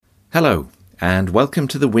Hello, and welcome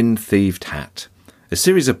to The Wind-Thieved Hat, a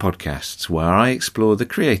series of podcasts where I explore the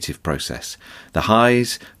creative process, the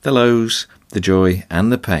highs, the lows, the joy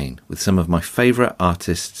and the pain with some of my favourite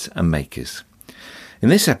artists and makers. In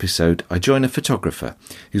this episode, I join a photographer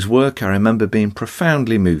whose work I remember being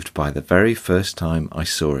profoundly moved by the very first time I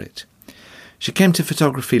saw it. She came to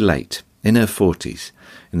photography late, in her 40s.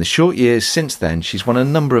 In the short years since then, she's won a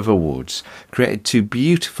number of awards, created 2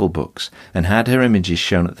 beautiful books, and had her images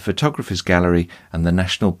shown at the Photographers Gallery and the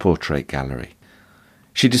National Portrait Gallery.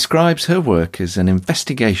 She describes her work as an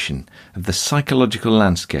investigation of the psychological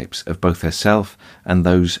landscapes of both herself and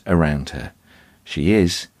those around her. She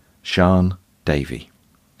is Sian Davey.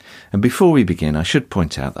 And before we begin, I should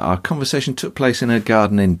point out that our conversation took place in her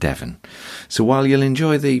garden in Devon. So while you'll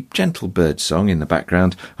enjoy the gentle bird song in the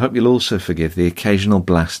background, I hope you'll also forgive the occasional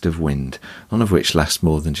blast of wind, none of which lasts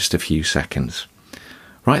more than just a few seconds.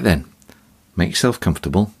 Right then, make yourself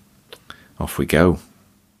comfortable. Off we go.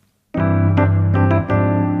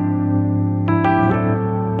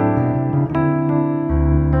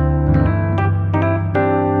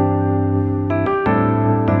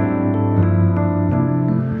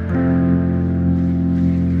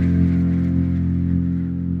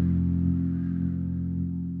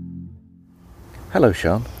 Hello,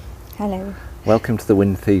 Sian. Hello. Welcome to the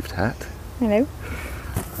Wind-Thieved Hat. Hello.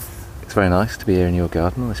 It's very nice to be here in your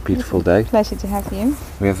garden on this beautiful day. Pleasure to have you.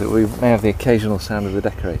 We may have the occasional sound of the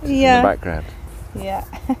decorators in the background. Yeah.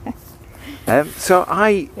 So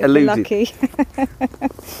I alluded... Lucky.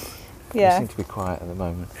 You seem to be quiet at the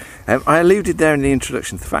moment. I alluded there in the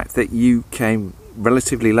introduction to the fact that you came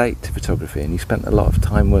relatively late to photography and you spent a lot of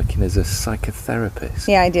time working as a psychotherapist.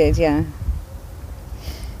 Yeah, I did, yeah.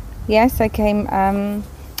 Yes, I came,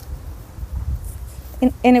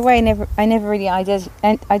 in a way, I never really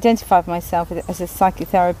identified myself as a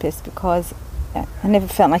psychotherapist because I never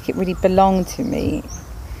felt like it really belonged to me.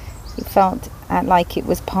 It felt like it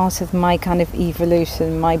was part of my kind of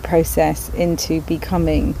evolution, my process into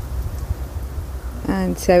becoming.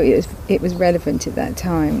 And so it was relevant at that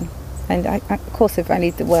time. And I of course, I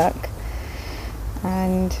valued the work.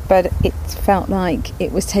 But it felt like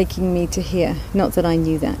it was taking me to here. Not that I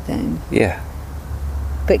knew that then. Yeah.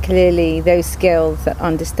 But clearly those skills, that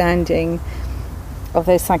understanding of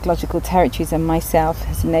those psychological territories and myself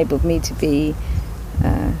has enabled me to be,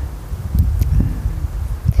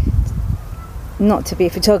 not to be a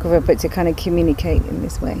photographer, but to kind of communicate in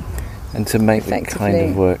this way. And to make the kind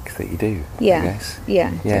of work that you do, yeah. I guess.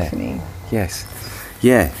 Yeah, definitely. Yes.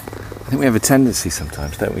 Yeah. I think we have a tendency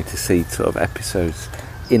sometimes, don't we, to see sort of episodes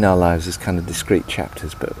in our lives as kind of discrete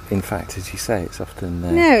chapters, but in fact, as you say, it's often...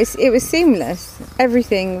 No, it was seamless.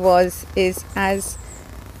 Everything is as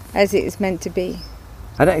it is meant to be.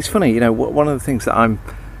 I know, it's funny, one of the things that I'm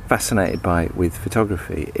fascinated by with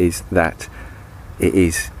photography is that it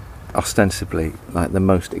is ostensibly like the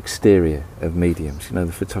most exterior of mediums.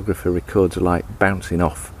 The photographer records a light bouncing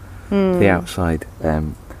off the outside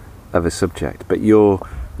of a subject, but your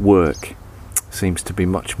work seems to be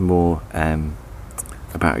much more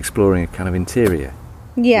about exploring a kind of interior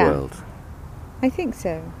world. I think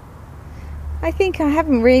so. I think I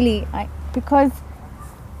haven't really, because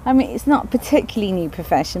it's not a particularly new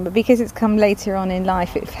profession, but because it's come later on in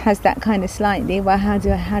life, it has that kind of slightly, well, how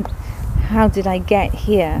did I get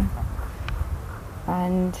here?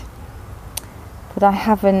 But I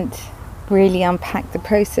haven't really unpacked the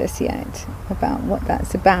process yet about what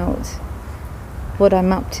that's about, what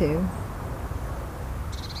I'm up to.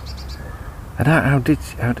 And how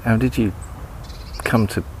did you come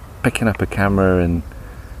to picking up a camera and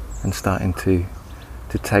starting to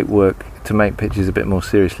take work, to make pictures a bit more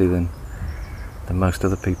seriously than most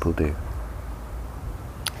other people do?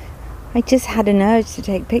 I just had an urge to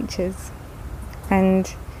take pictures,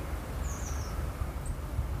 and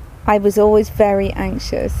I was always very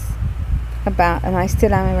anxious about, and I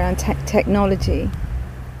still am, around technology.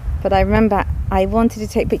 But I remember I wanted to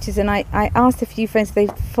take pictures, and I asked a few friends if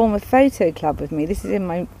they'd form a photo club with me. This is in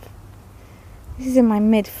my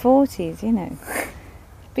mid-40s,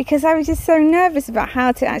 because I was just so nervous about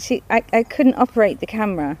how to actually... I couldn't operate the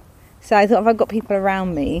camera, so I thought if I got people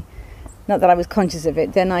around me, not that I was conscious of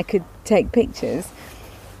it, then I could take pictures.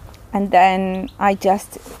 And then I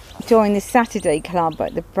just joined this Saturday club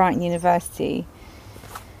at the Brighton University,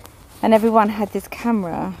 and everyone had this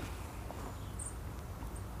camera,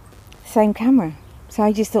 same camera. So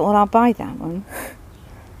I just thought, well, I'll buy that one.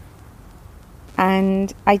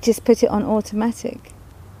 And I just put it on automatic.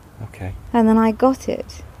 Okay. And then I got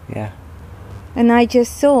it. Yeah. And I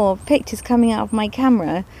just saw pictures coming out of my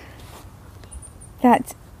camera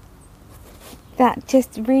that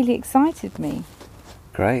just really excited me.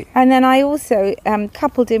 Great. And then I also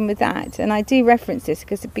coupled in with that, and I do reference this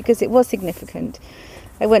because it was significant.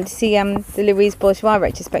 I went to see the Louise Bourgeois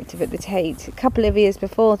retrospective at the Tate a couple of years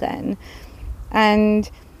before then,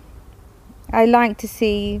 and I like to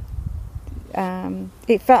see,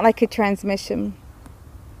 it felt like a transmission.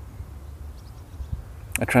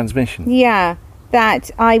 A transmission? Yeah,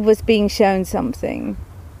 that I was being shown something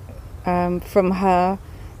from her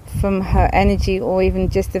energy, or even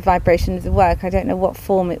just the vibration of the work. I don't know what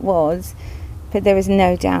form it was, but there is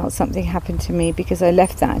no doubt something happened to me, because I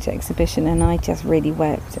left that exhibition and I just really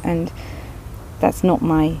wept, and that's not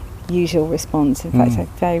my usual response. In fact, I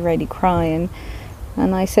very rarely cry, and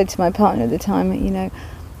I said to my partner at the time,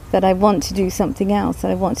 that I want to do something else,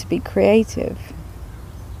 that I want to be creative,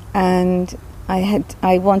 and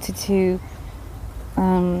I wanted to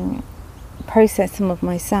process some of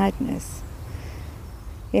my sadness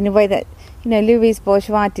in a way that, Louise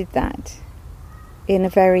Bourgeois did that in a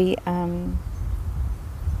very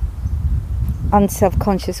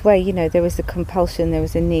unself-conscious way. There was a compulsion, there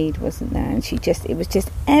was a need, wasn't there? And it was just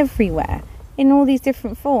everywhere in all these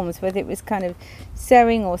different forms, whether it was kind of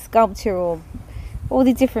sewing or sculpture or all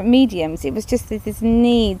the different mediums. It was just this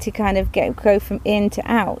need to kind of go from in to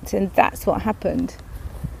out, and that's what happened.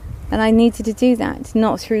 And I needed to do that,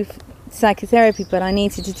 not through psychotherapy, but I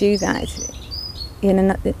needed to do that in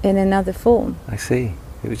another form. I see.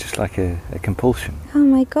 It was just like a compulsion. Oh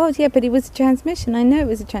my God, yeah, but it was a transmission. I know it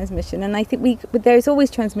was a transmission, and I think there's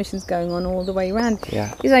always transmissions going on all the way around.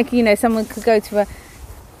 Yeah. It's like, someone could go to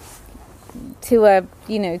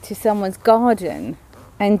someone's garden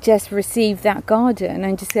and just receive that garden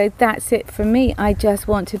and just go, that's it for me. I just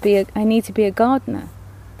want to I need to be a gardener.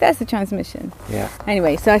 That's the transmission. Yeah.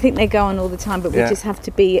 Anyway, so I think they go on all the time, but we just have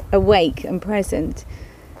to be awake and present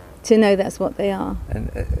to know that's what they are.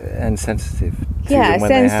 And sensitive to them when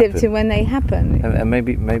sensitive they to when they happen. And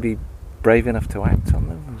maybe brave enough to act on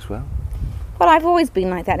them as well. Well, I've always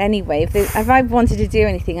been like that anyway. If I've wanted to do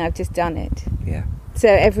anything, I've just done it. Yeah. So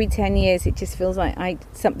every 10 years, it just feels like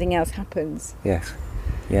something else happens. Yes.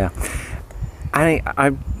 Yeah.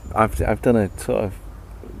 I've done a sort of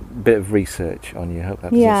bit of research on you. I hope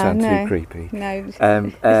that doesn't sound too creepy. No.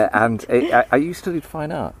 And you studied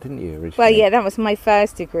fine art, didn't you, originally? Well, yeah, that was my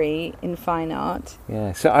first degree in fine art.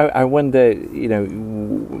 Yeah. So I wonder,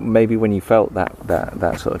 maybe when you felt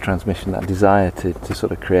that sort of transmission, that desire to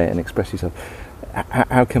sort of create and express yourself,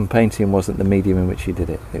 how come painting wasn't the medium in which you did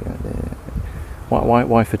it?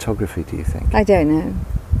 Why photography, do you think? I don't know.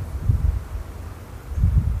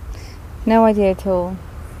 No idea at all.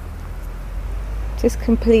 Just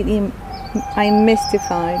completely, I'm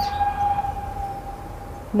mystified.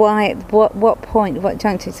 Why? What point? What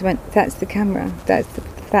juncture? So that's the camera.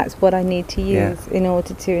 That's what I need to use in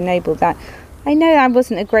order to enable that. I know I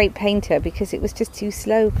wasn't a great painter because it was just too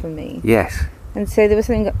slow for me. Yes. And so there was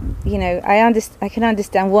something. I can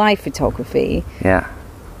understand why photography. Yeah.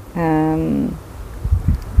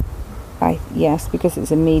 Yes, because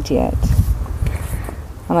it's immediate,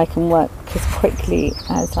 and I can work as quickly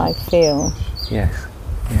as I feel. Yes,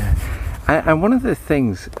 yeah. And one of the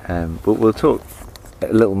things, we'll talk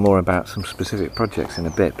a little more about some specific projects in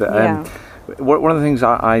a bit, but one of the things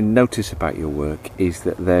I notice about your work is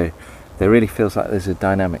that there really feels like there's a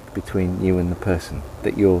dynamic between you and the person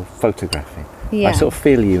that you're photographing. Yeah. I sort of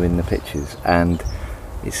feel you in the pictures, and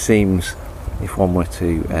it seems, if one were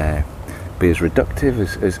to be as reductive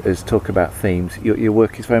as talk about themes, your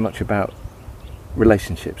work is very much about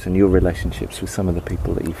relationships and your relationships with some of the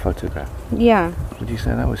people that you photograph. Yeah. Would you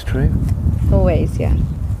say that was true? Always, yeah.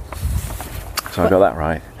 So I got that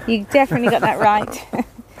right. You definitely got that right.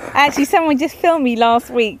 Actually, someone just filmed me last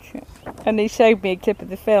week and they showed me a clip of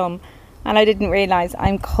the film, and I didn't realise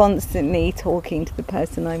I'm constantly talking to the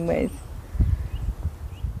person I'm with.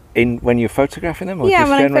 When you're photographing them, or just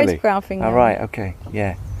when generally? I'm photographing them. Oh, right, okay,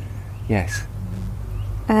 yeah. Yes.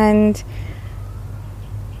 And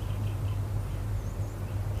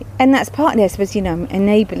that's partly, I suppose,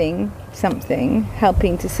 enabling something,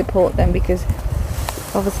 helping to support them, because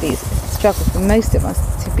obviously it's a struggle for most of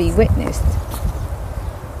us to be witnessed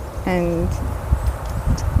and,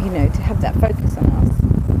 to have that focus on us.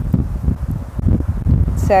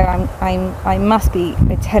 So I must be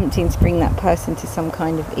attempting to bring that person to some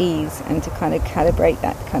kind of ease and to kind of calibrate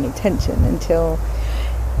that kind of tension until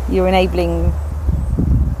you're enabling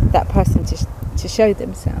that person to show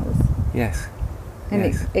themselves. Yes. And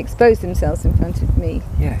expose themselves in front of me.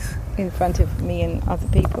 Yes. In front of me and other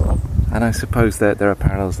people. And I suppose that there are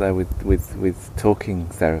parallels there with talking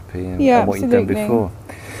therapy and what absolutely. you've done before.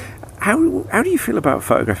 How do you feel about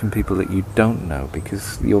photographing people that you don't know?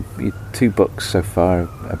 Because your 2 books so far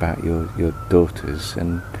about your daughters,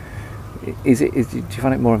 and do you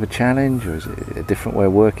find it more of a challenge, or is it a different way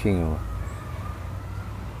of working, or?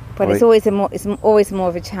 But it's always more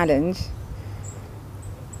of a challenge.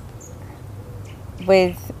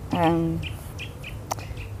 With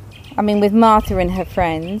with Martha and her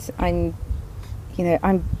friends, I'm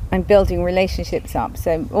building relationships up.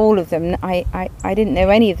 So all of them, I didn't know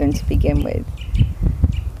any of them to begin with,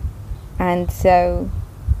 and so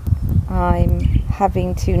I'm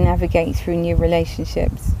having to navigate through new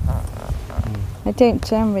relationships. I don't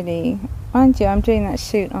generally, mind you, I'm doing that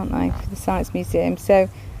shoot, aren't I, for the Science Museum? So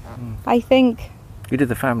I think. You did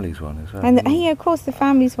the families one as well. And of course, the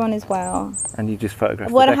families one as well. And you just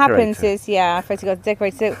photographed what the decorator. Happens is, I photograph the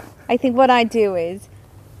decorator. So I think what I do is,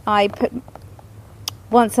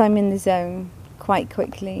 once I'm in the zone, quite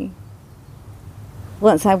quickly,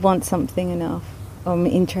 once I want something enough, or I'm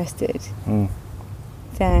interested,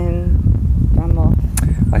 then I'm off.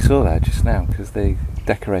 I saw that just now, because the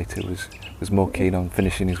decorator was more keen on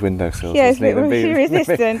finishing his windowsills. Yeah, it's a bit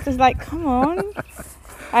resistant. It's like, come on.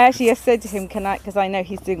 I actually just said to him, because I know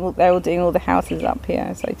they're all doing all the houses up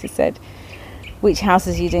here, so I just said, which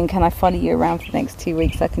houses are you doing? Can I follow you around for the next 2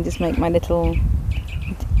 weeks? I can just make my little,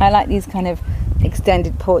 I like these kind of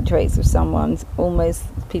extended portraits of someone's, almost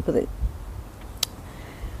people that,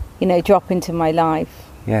 drop into my life.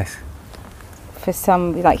 Yes. For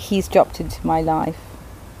some, like he's dropped into my life.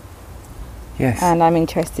 Yes. And I'm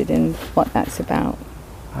interested in what that's about.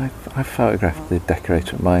 I photographed the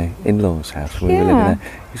decorator at my in-laws' house when we were living there.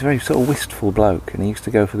 He's a very sort of wistful bloke, and he used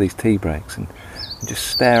to go for these tea breaks and just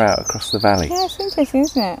stare out across the valley. Yeah, it's interesting,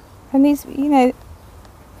 isn't it? And these, he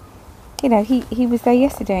was there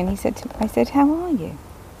yesterday, and I said, how are you?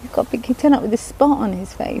 You've got he turned up with a spot on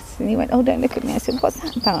his face, and he went, oh, don't look at me. I said, what's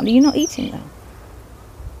that about? Are you not eating though?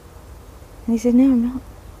 And he said, no, I'm not.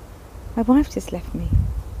 My wife just left me,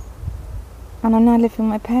 and I'm now living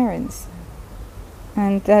with my parents.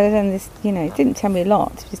 And then this, it didn't tell me a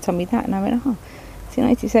lot. It just told me that, and I went, oh, so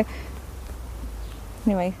nice. So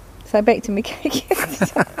anyway, so I baked him a cake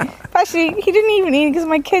yesterday. Actually, he didn't even eat it because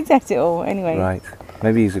my kids ate it all. Anyway, right.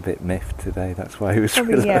 Maybe he's a bit miffed today. That's why he was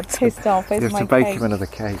probably, pissed off. You have to bake him another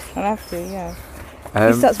cake. I'll have to, yeah.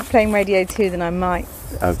 If he starts playing Radio 2, then I might.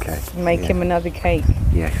 Make him another cake.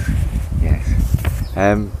 Yes.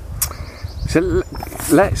 So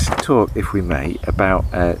let's talk, if we may, about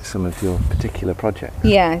some of your particular projects.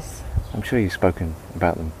 Yes. I'm sure you've spoken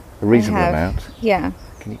about them a reasonable amount. Yeah.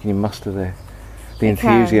 Can you muster the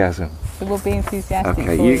enthusiasm? It will be enthusiastic.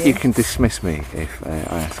 Okay, for you can dismiss me if I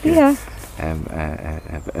ask you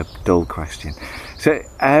a dull question. So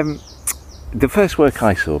the first work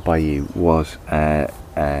I saw by you was an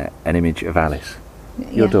image of Alice,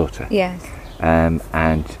 your daughter. Yes. And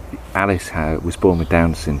Alice was born with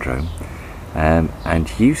Down syndrome.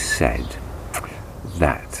 And you said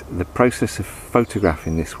that the process of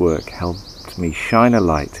photographing this work helped me shine a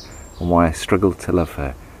light on why I struggled to love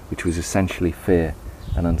her, which was essentially fear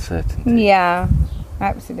and uncertainty. Yeah,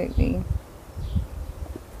 absolutely.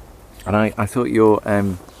 And I thought your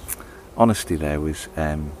honesty there was...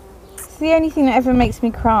 It's the only thing that ever makes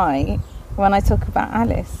me cry when I talk about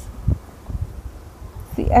Alice.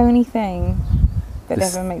 It's the only thing that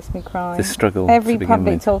ever makes me cry. The struggle. Every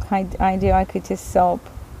public talk I do, I could just sob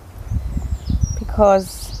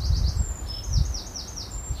because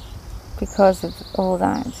of all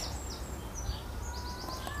that.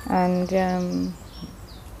 And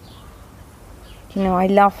I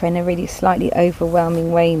love her in a really slightly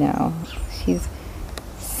overwhelming way now. She's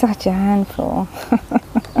such a handful,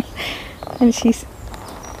 and she's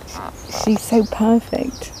so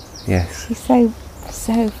perfect. Yes. She's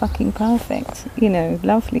so fucking perfect,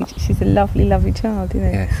 lovely. She's a lovely child,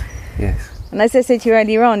 Yes. And as I said to you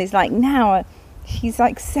earlier on, it's like now she's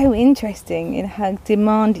like so interesting in her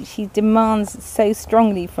demand. She demands so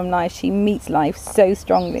strongly from life. She meets life so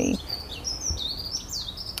strongly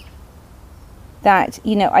that,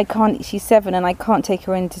 I can't, she's 7 and I can't take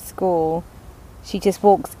her into school. She just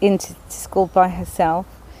walks into school by herself.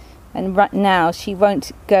 And right now she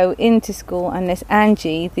won't go into school unless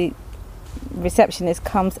Angie, the receptionist,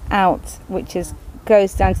 comes out,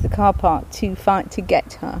 goes down to the car park to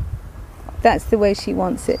get her. That's the way she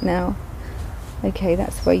wants it now. Okay,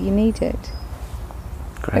 that's where you need it.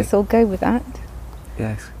 Great. Let's all go with that.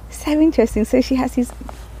 Yes. So interesting. So she has these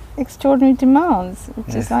extraordinary demands,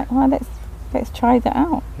 which is like, well, let's try that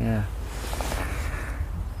out. Yeah.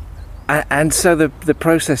 And so the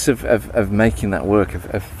process of making that work,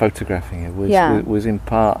 of photographing it, was in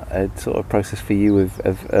part a sort of process for you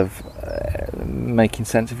of making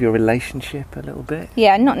sense of your relationship a little bit?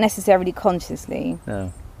 Yeah, not necessarily consciously.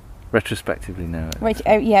 No. Retrospectively, no.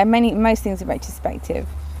 Most things are retrospective.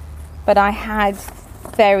 But I had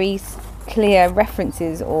very clear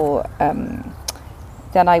references or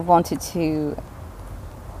that I wanted to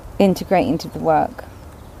integrate into the work.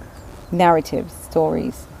 Narratives,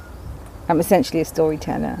 stories. I'm essentially a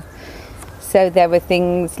storyteller. So there were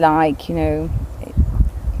things like, the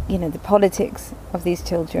politics of these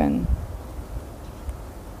children,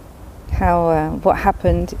 how what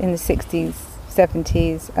happened in the 60s,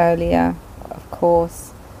 70s, earlier, of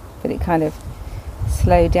course, but it kind of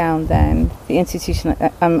slowed down then. The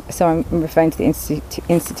I'm referring to the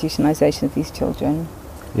institutionalization of these children.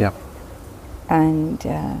 Yeah. And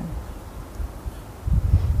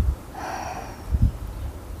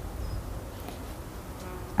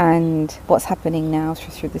and what's happening now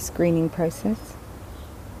through the screening process.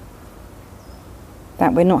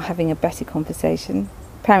 That we're not having a better conversation.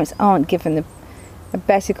 Parents aren't given a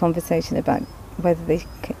better conversation about whether they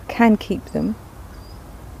can keep them.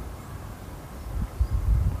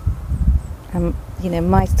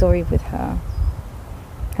 My story with her,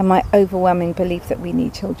 and my overwhelming belief that we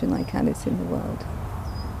need children like Alice in the world.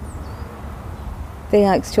 They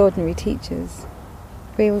are extraordinary teachers.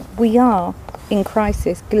 We are in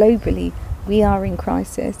crisis globally. We are in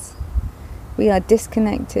crisis. We are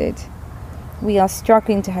disconnected. We are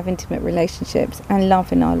struggling to have intimate relationships and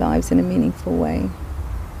love in our lives in a meaningful way.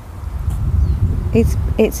 It's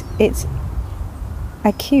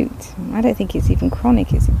acute. I don't think it's even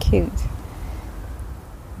chronic. It's acute.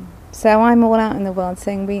 So I'm all out in the world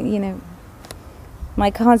saying, my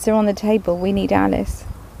cards are on the table. We need Alice.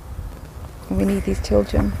 We need these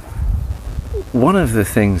children. One of the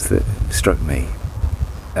things that struck me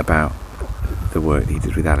about the work he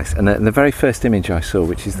did with Alice, and the very first image I saw,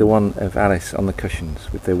 which is the one of Alice on the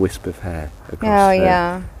cushions with the wisp of hair across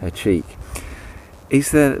her cheek,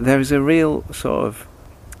 is that there is a real sort of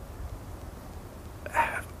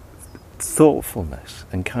thoughtfulness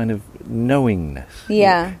and kind of knowingness.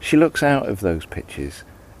 Yeah. She looks out of those pictures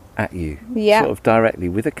at you, sort of directly,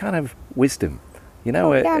 with a kind of wisdom,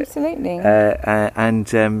 absolutely. And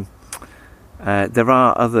there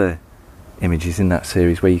are other images in that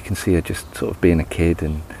series where you can see her just sort of being a kid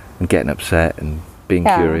and getting upset and being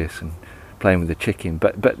curious and playing with the chicken.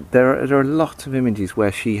 But there are a lot of images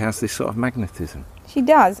where she has this sort of magnetism. She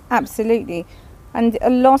does, absolutely. And a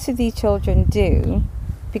lot of these children do,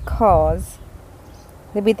 because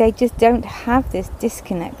they just don't have this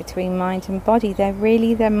disconnect between mind and body. Their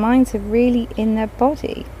minds are really in their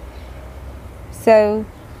body. So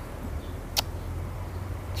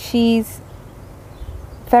she's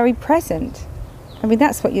very present. I mean,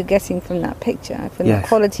 that's what you're getting from that picture, from the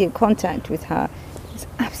quality of contact with her. It's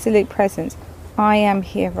absolute presence. I am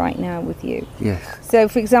here right now with you. Yes. So,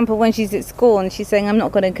 for example, when she's at school and she's saying, I'm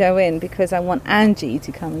not going to go in because I want Angie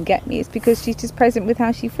to come and get me, it's because she's just present with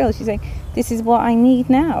how she feels. She's saying, this is what I need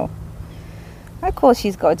now. Of course,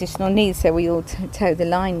 she's got additional needs, so we all toe the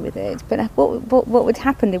line with it. But what would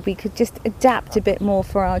happen if we could just adapt a bit more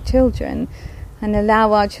for our children and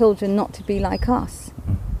allow our children not to be like us?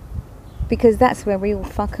 Because that's where we all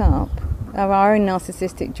fuck up, are our own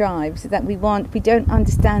narcissistic drives, that we don't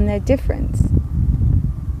understand their difference.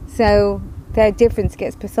 So their difference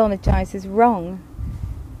gets pathologized as wrong.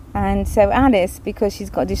 And so Alice, because she's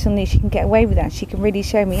got additional needs, she can get away with that. She can really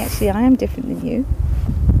show me, actually, I am different than you.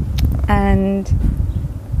 And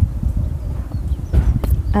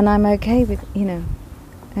I'm okay with, and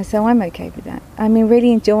so I'm okay with that. I mean,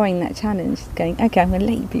 really enjoying that challenge, going, okay, I'm going to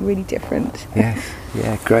let you be really different. Yes,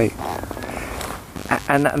 yeah, great.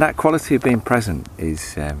 And that quality of being present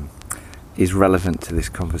is relevant to this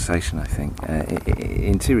conversation, I think,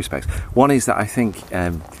 in two respects. One is that I think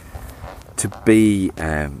to be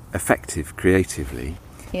effective creatively,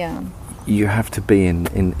 you have to be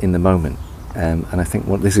in the moment. And I think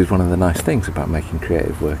this is one of the nice things about making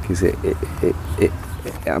creative work, is it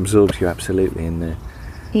absorbs you absolutely in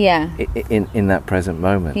that present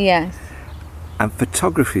moment. Yes. And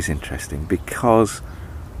photography is interesting because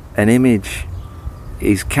an image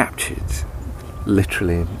is captured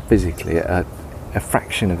literally and physically at a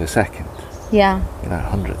fraction of a second. Yeah.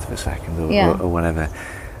 Hundredth of a second or whatever.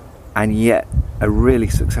 And yet a really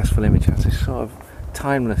successful image has this sort of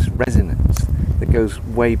timeless resonance that goes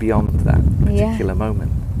way beyond that particular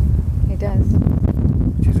moment. It does.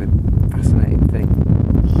 Which is a fascinating thing.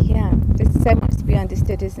 Yeah. There's so much to be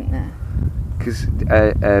understood, isn't there? because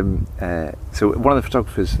so one of the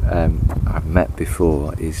photographers I've met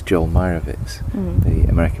before is Joel Meyerowitz, the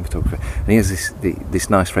American photographer, and he has this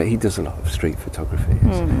nice phrase. He does a lot of street photography,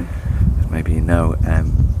 as maybe you know,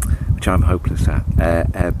 which I'm hopeless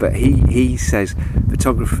at. But he says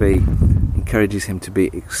photography encourages him to be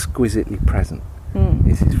exquisitely present.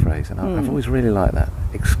 Is his phrase, and I've always really liked that.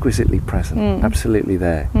 Exquisitely present, absolutely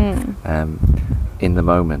there, in the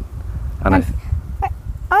moment. And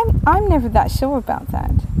I'm never that sure about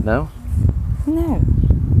that. No.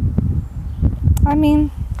 I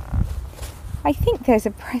mean, I think there's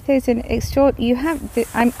an extra. You have.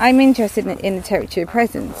 I'm interested in the territory of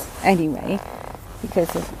presence anyway,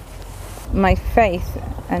 because of my faith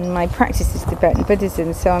and my practice is Tibetan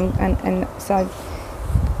Buddhism. So so I've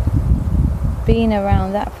been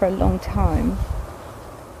around that for a long time.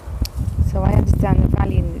 So I understand the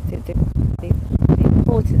value and the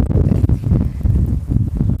importance of it.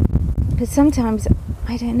 But sometimes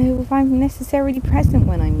I don't know if I'm necessarily present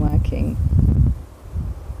when I'm working.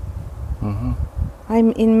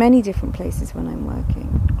 I'm in many different places when I'm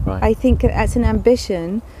working. Right. I think that's an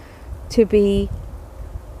ambition to be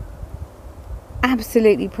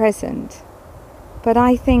absolutely present. But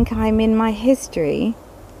I think I'm in my history.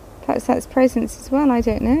 Perhaps that's presence as well, I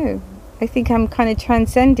don't know. I think I'm kind of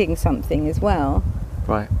transcending something as well.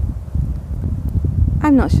 Right.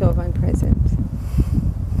 I'm not sure if I'm present.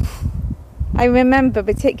 I remember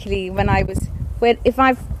particularly if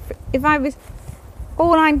I was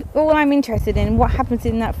all I'm interested in, what happens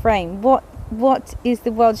in that frame, what is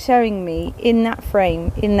the world showing me in that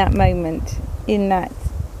frame, in that moment, in that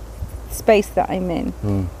space that I'm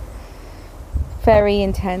in. Very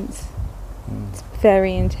intense. It's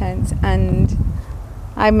very intense. And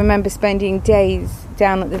I remember spending days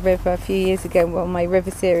down at the river a few years ago on my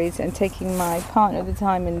river series and taking my partner at the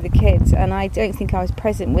time and the kids, and I don't think I was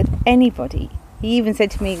present with anybody. He even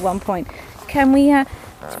said to me at one point, can we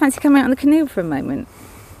fancy coming out on the canoe for a moment?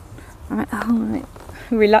 I went, oh, right.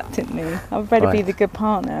 Reluctantly. I'd better be the good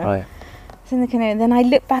partner. Right. So in the canoe, and then I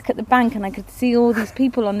looked back at the bank and I could see all these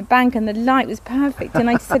people on the bank and the light was perfect, and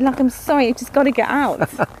I just said, look, I'm sorry, I've just got to get out.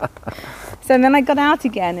 So then I got out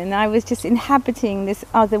again and I was just inhabiting this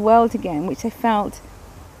other world again, which I felt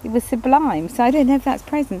it was sublime. So I don't know if that's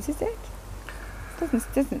presence, is it?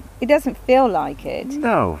 It doesn't feel like it.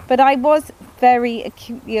 No. But I was very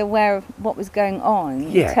acutely aware of what was going on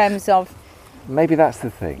in terms of. Maybe that's the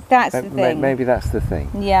thing. Maybe that's the thing.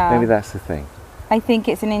 Yeah. Maybe that's the thing. I think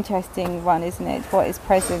it's an interesting one, isn't it? What is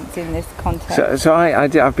presence in this context? So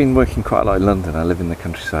I've been working quite a lot in London. I live in the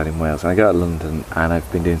countryside in Wales. And I go to London and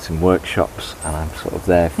I've been doing some workshops and I'm sort of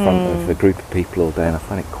there front of a group of people all day, and I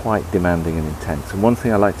find it quite demanding and intense. And one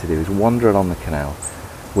thing I like to do is wander along the canal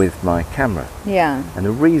with my camera. Yeah. And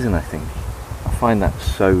the reason I think I find that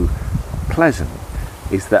so pleasant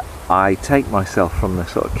is that I take myself from the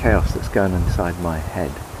sort of chaos that's going on inside my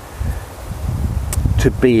head to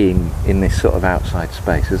being in this sort of outside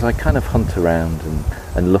space as I kind of hunt around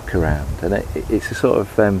and look around, and it's a sort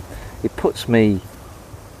of it puts me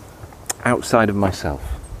outside of myself.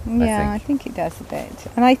 Yeah, I think it does a bit.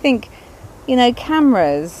 And I think,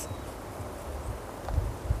 cameras,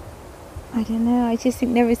 I don't know, I just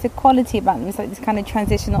think there is a quality about them. It's like this kind of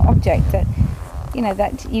transitional object that,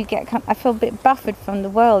 that you get, I feel a bit buffered from the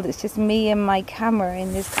world. It's just me and my camera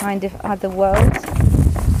in this kind of other world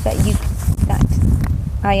that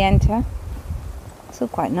I enter. It's all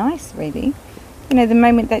quite nice, really. The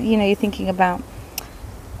moment that, you're thinking about,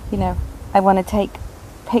 I want to take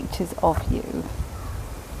pictures of you.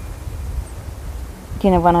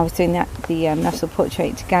 When I was doing the National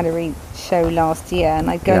Portrait Gallery show last year, and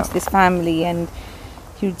I'd go into this family, and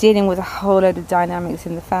you're dealing with a whole load of dynamics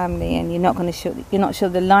in the family, and you're not sure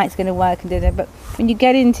the light's going to work, but when you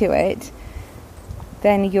get into it,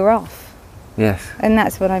 then you're off. Yes. And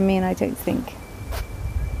that's what I mean. I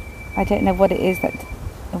don't know what it is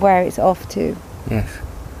where it's off to. Yes.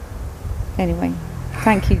 Anyway,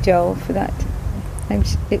 thank you, Joel, for that.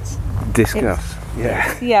 Discuss.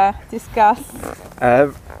 Yeah, discuss.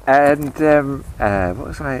 What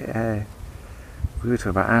was I? We were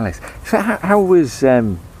talking about Alice. So how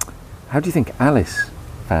do you think Alice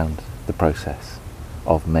found the process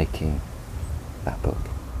of making that book?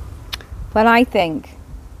 Well, I think,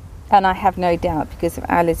 and I have no doubt because of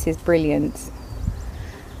Alice's brilliance,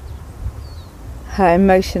 her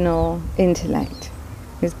emotional intellect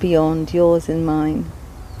is beyond yours and mine.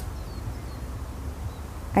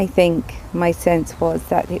 I think my sense was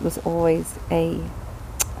that it was always a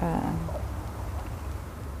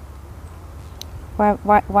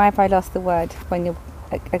why have I lost the word when you're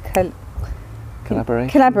collaboration?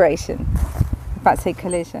 Collaboration. I'm about to say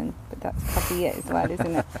collision, but That's probably it as well,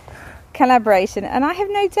 isn't it? Collaboration. And I have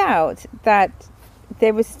no doubt that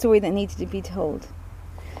there was a story that needed to be told.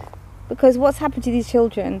 Because what's happened to these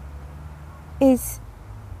children is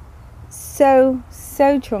so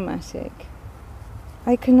traumatic.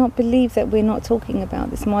 I cannot believe that we're not talking about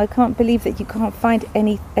this more. I can't believe that you can't find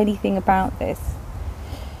anything about this.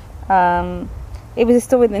 It was a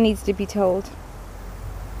story that needs to be told.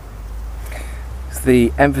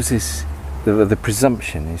 The emphasis, the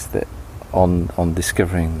presumption is that on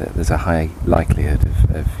discovering that there's a high likelihood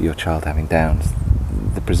of your child having Downs,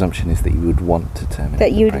 the presumption is that you would want to terminate.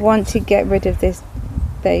 That you'd want to get rid of this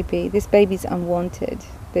baby. This baby's unwanted.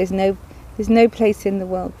 There's no place in the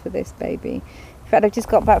world for this baby. In fact, I've just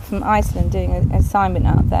got back from Iceland doing an assignment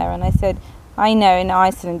out there, and I said, I know in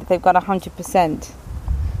Iceland they've got 100%. So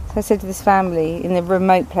I said to this family in the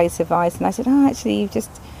remote place of Iceland, I said, actually, it's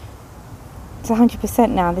 100%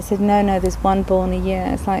 now. They said, no, there's one born a year.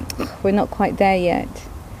 It's like, we're not quite there yet.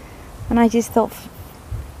 And I just thought,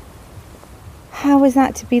 how is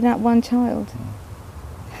that to be that one child?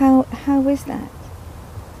 How is that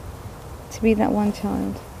to be that one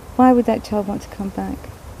child? Why would that child want to come back?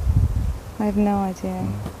 I have no idea.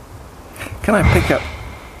 Can I pick up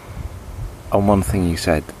on one thing you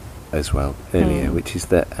said as well earlier, which is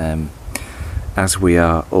that as we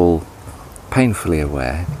are all painfully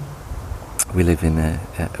aware, we live in a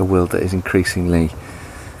world that is increasingly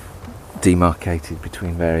demarcated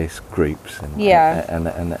between various groups, and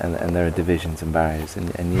there are divisions and barriers,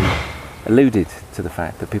 and you alluded to the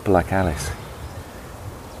fact that people like Alice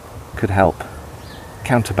could help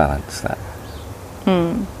counterbalance that.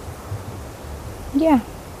 Yeah,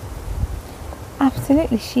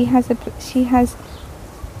 absolutely.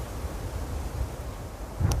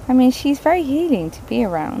 I mean, she's very healing to be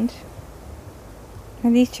around,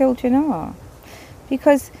 and these children are,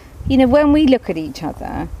 because when we look at each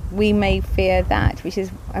other, we may fear that, which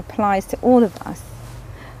applies to all of us,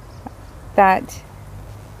 that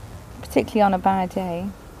particularly on a bad day,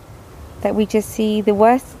 that we just see the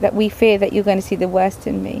worst, that we fear that you're going to see the worst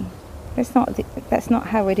in me. That's not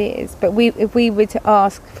how it is. But if we were to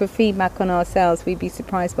ask for feedback on ourselves, we'd be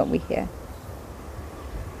surprised what we hear.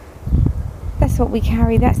 That's what we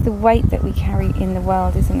carry. That's the weight that we carry in the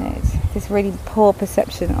world, isn't it? This really poor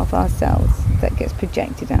perception of ourselves that gets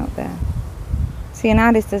projected out there. See, and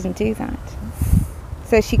Alice doesn't do that.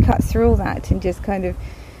 So she cuts through all that and just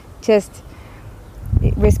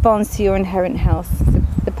it responds to your inherent health,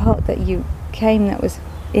 the part that you came that was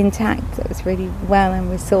intact, that was really well and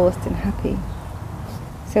resourced and happy.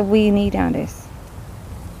 So we need Alice.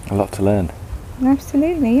 A lot to learn.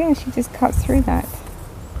 Absolutely, yeah. She just cuts through that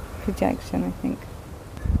projection, I think.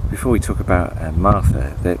 Before we talk about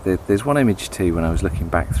Martha, there's one image too when I was looking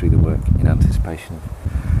back through the work in anticipation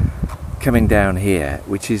of coming down here,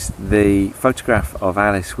 which is the photograph of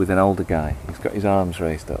Alice with an older guy. He's got his arms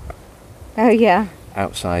raised up. Oh yeah.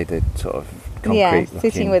 Outside a sort of concrete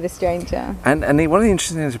sitting with a stranger. And one of the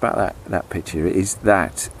interesting things about that picture is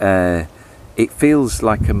that it feels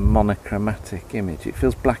like a monochromatic image. It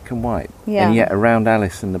feels black and white. Yeah. And yet around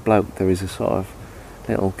Alice and the bloke there is a sort of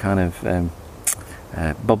little kind of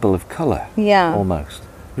bubble of colour. Yeah. Almost.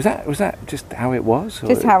 Was that just how it was?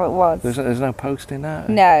 Just how it was. There's no post in that?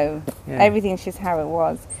 No. Yeah. Everything's just how it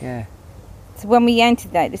was. Yeah. So when we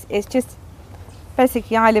entered that, it's just...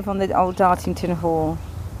 Basically, I live on the old Dartington Hall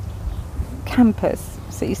campus.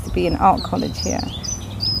 So it used to be an art college here.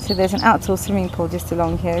 So there's an outdoor swimming pool just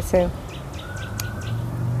along here. So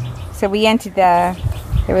we entered there.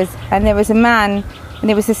 There was a man,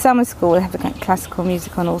 and it was a summer school. They have the classical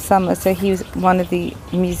music on all summer. So he was one of the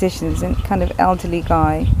musicians, and kind of elderly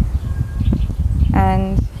guy.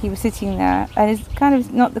 And he was sitting there, and he's kind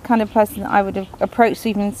of not the kind of person that I would have approached or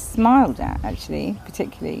even smiled at, actually,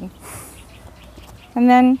 particularly. And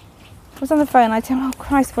then I was on the phone, I told him, oh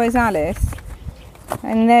Christ, where's Alice?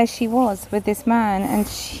 And there she was with this man, and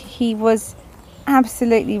he was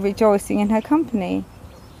absolutely rejoicing in her company.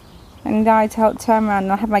 And I turned around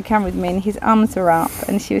and I had my camera with me, and his arms were up,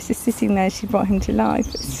 and she was just sitting there, she brought him to life.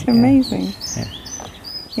 It's amazing.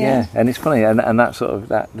 Yeah, and it's funny, and that sort of,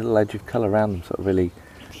 that little edge of colour around them sort of really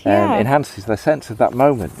enhances the sense of that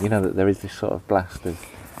moment, that there is this sort of blast of...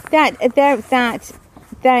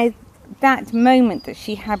 That moment that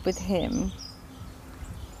she had with him,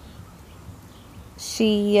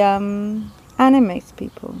 she animates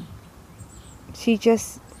people. She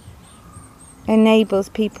just enables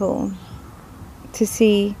people to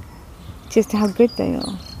see just how good they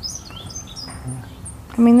are.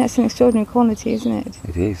 I mean, that's an extraordinary quality, isn't it?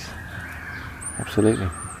 It is. Absolutely.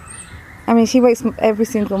 I mean, she wakes up every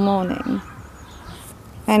single morning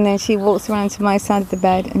And then she walks around to my side of the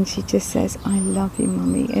bed and she just says, "I love you,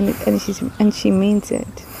 Mummy," and she means it.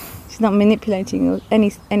 She's not manipulating or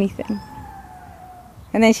anything.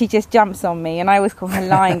 And then she just jumps on me, and I always call her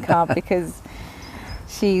Lion Cub because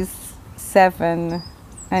she's 7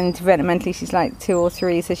 and developmentally she's like 2 or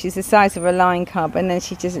 3, so she's the size of a lion cub, and then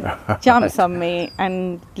she just jumps on me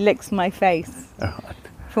and licks my face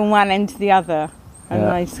from one end to the other, and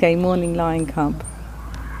I say, "Morning, Lion Cub."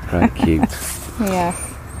 Very cute. Yeah.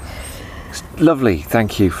 Lovely.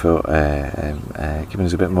 Thank you for giving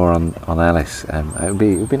us a bit more on Alice.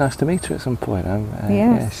 It would be nice to meet her at some point. Yes.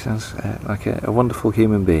 Yeah, she sounds like a wonderful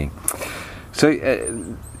human being. So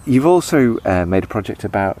you've also made a project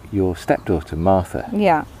about your stepdaughter, Martha.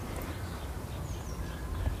 Yeah.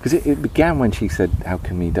 Because it began when she said, "How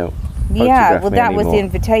come you don't photograph Yeah, well, me that anymore?" was the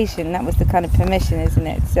invitation. That was the kind of permission, isn't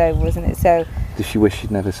it? So, wasn't it? So. Does she wish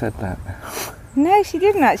she'd never said that? No, she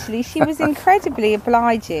didn't actually. She was incredibly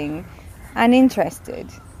obliging and interested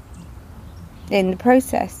in the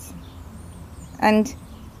process. And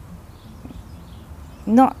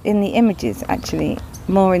not in the images, actually,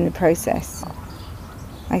 more in the process,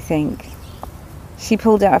 I think. She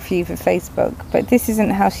pulled out a few for Facebook, but this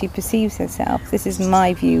isn't how she perceives herself. This is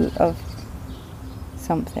my view of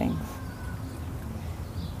something.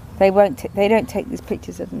 They don't take these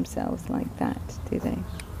pictures of themselves like that, do they?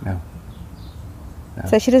 No.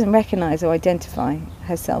 So she doesn't recognise or identify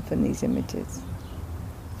herself in these images.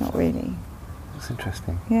 Not really. That's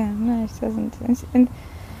interesting. Yeah, no, she doesn't. And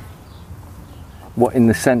what, in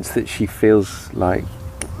the sense that she feels like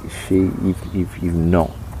you've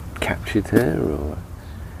not captured her, or?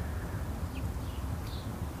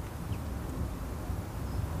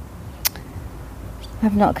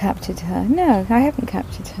 I've not captured her. No, I haven't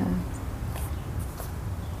captured her.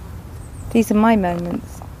 These are my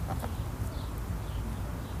moments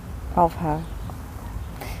of her.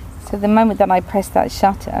 So the moment that I press that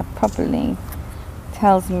shutter probably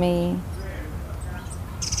tells me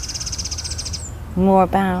more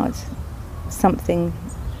about something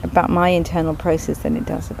about my internal process than it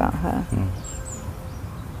does about her.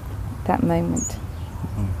 That moment.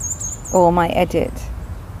 Or my edit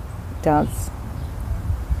does.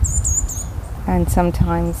 And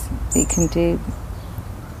sometimes it can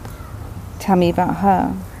tell me about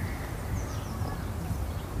her.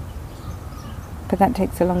 But that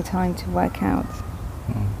takes a long time to work out.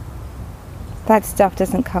 That stuff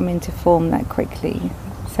doesn't come into form that quickly.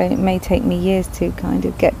 So it may take me years to kind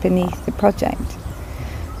of get beneath the project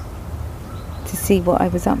to see what I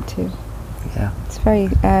was up to. Yeah. It's very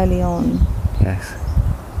early on. Yes.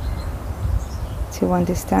 To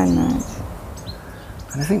understand that.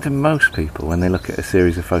 And I think for most people, when they look at a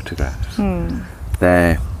series of photographs,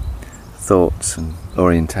 their thoughts and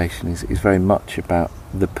orientation is very much about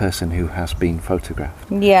the person who has been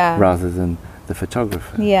photographed, rather than the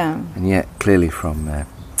photographer. Yeah. And yet, clearly, from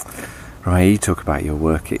how you talk about your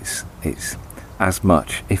work, it's as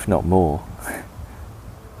much, if not more,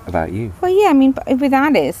 about you. Well, yeah. I mean, with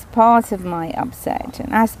Alice, part of my upset,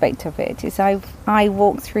 an aspect of it, is I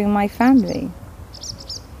walked through my family.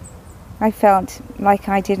 I felt like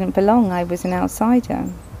I didn't belong. I was an outsider,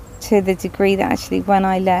 to the degree that actually, when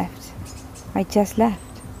I left, I just left.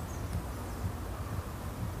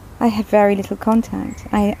 I had very little contact.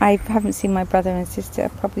 I haven't seen my brother and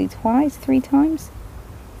sister probably 3 times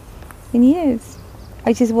in years.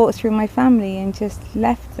 I just walked through my family and just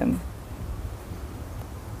left them.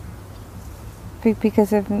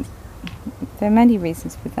 Because there are many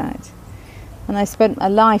reasons for that. And I spent a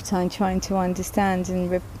lifetime trying to understand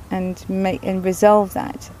and resolve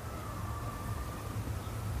that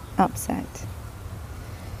upset.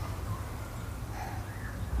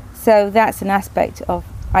 So that's an aspect of,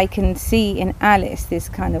 I can see in Alice this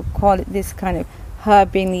kind of her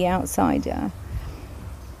being the outsider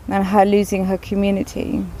and her losing her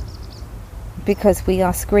community because we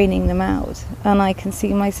are screening them out, and I can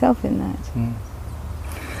see myself in that.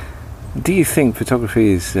 Do you think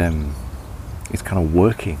photography is kind of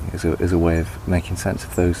working as a way of making sense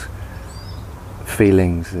of those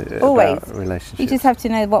feelings about relationships? You just have to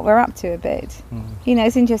know what we're up to a bit. You know,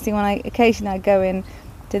 it's interesting when occasionally I go in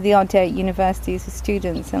to the odd day at universities with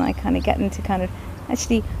students, and I kind of get them to kind of,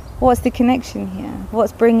 actually, what's the connection here?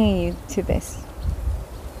 What's bringing you to this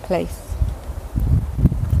place?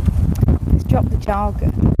 Let's drop the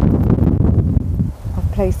jargon of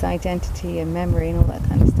place identity and memory and all that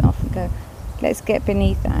kind of stuff and go, let's get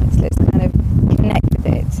beneath that. Let's kind of connect with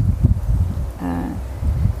it,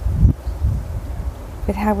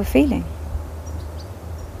 with how we're feeling.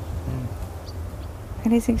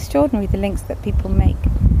 And it's extraordinary, the links that people make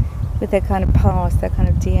with their kind of past, their kind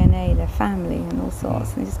of DNA, their family and all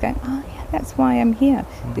sorts, and just going, oh yeah, that's why I'm here.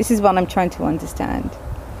 This is what I'm trying to understand.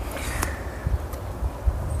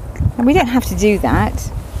 And we don't have to do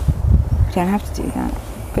that. We don't have to do that.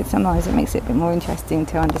 But sometimes it makes it a bit more interesting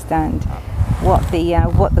to understand what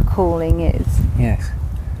the calling is. Yes.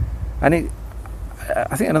 And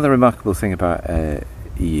I think another remarkable thing about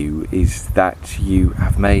you is that you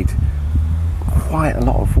have made quite a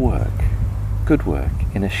lot of work, good work,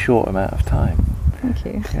 in a short amount of time. Thank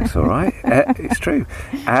you. That's all right. It's true.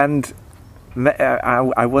 And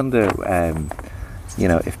I wonder,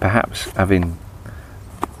 if perhaps having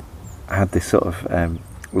had this sort of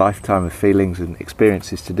lifetime of feelings and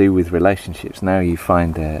experiences to do with relationships, now you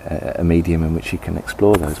find a medium in which you can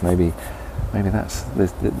explore those. Maybe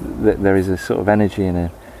there is a sort of energy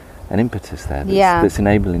and an impetus there that's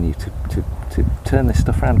enabling you to turn this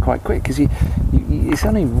stuff around quite quick, because it's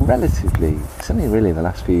only really the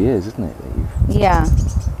last few years, isn't it, that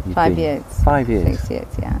you've 5 years. 5 years. 6 years,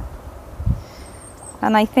 yeah.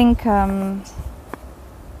 And I think I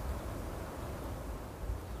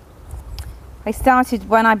started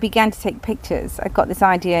when I began to take pictures. I got this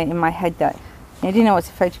idea in my head that I didn't know what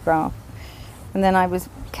to photograph, and then I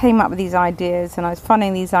came up with these ideas, and I was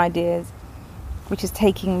funneling these ideas, which is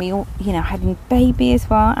taking me, having baby as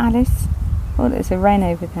well, Alice. Oh, there's a wren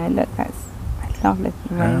over there. Look, I love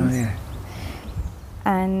looking wrens. Oh, yeah.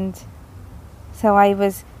 And so I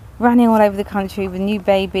was running all over the country with new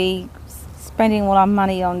baby, spending all our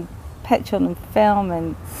money on petrol and film,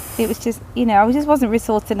 and it was just, I just wasn't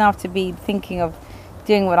resourced enough to be thinking of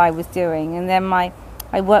doing what I was doing. And then I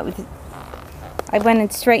went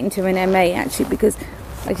straight into an MA, actually, because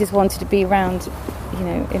I just wanted to be around,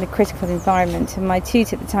 in a critical environment. And my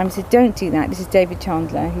tutor at the time said, don't do that. This is David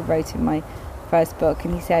Chandler, who wrote in my first book,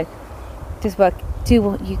 and he said, just work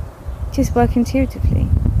intuitively,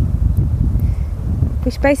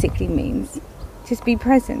 which basically means just be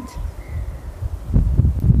present.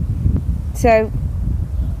 So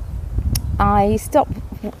I stopped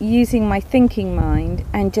using my thinking mind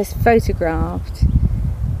and just photographed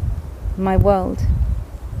my world.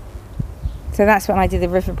 So that's when I did the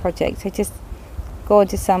river project. I just,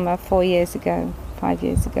 gorgeous summer 5 years ago,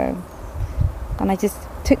 and I just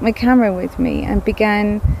took my camera with me and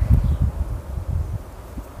began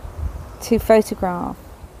to photograph.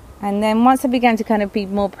 And then once I began to kind of be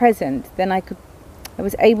more present, then I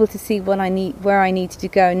was able to see where I needed to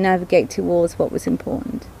go and navigate towards what was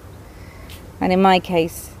important. And in my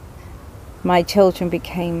case, my children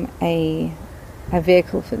became a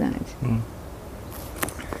vehicle for that. Mm.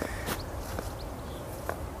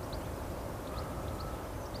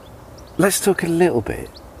 Let's talk a little bit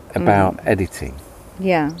about editing.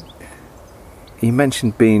 Yeah. You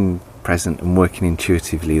mentioned being present and working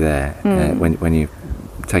intuitively there when you're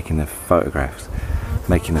taking the photographs,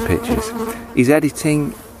 making the pictures. Is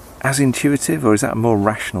editing as intuitive, or is that a more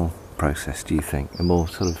rational process, do you think? A more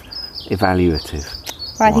sort of evaluative?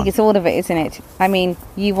 Well, I think it's all of it, isn't it? I mean,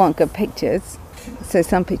 you want good pictures, so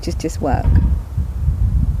some pictures just work.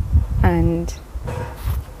 And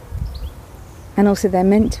also they're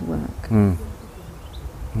meant to work.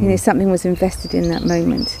 Something was invested in that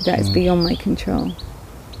moment that is beyond my control.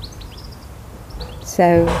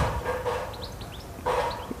 So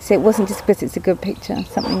it wasn't just because it's a good picture,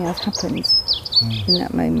 something else happens in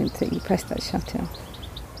that moment that you press that shutter.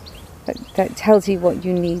 That tells you what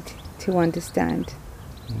you need to understand.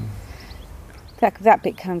 That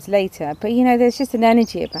bit comes later, but there's just an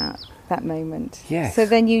energy about that moment. Yes. So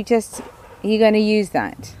then you're going to use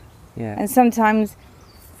that. Yeah. And sometimes,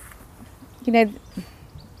 there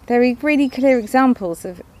are really clear examples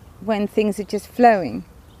of when things are just flowing.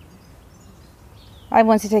 I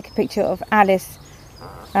wanted to take a picture of Alice.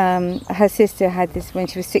 Her sister had this when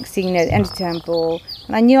she was 16 at the end of term ball,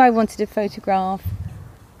 and I knew I wanted to photograph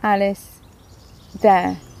Alice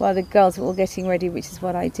there while the girls were all getting ready, which is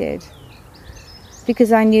what I did.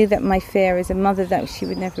 Because I knew that my fear as a mother that she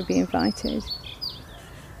would never be invited.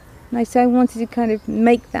 And so I wanted to kind of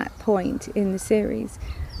make that point in the series.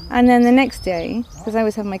 And then the next day, because I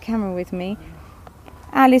always have my camera with me,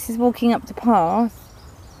 Alice is walking up the path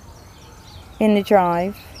in the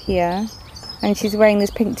drive here, and she's wearing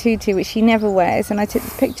this pink tutu which she never wears, and I took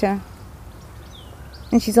this picture.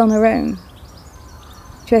 And she's on her own,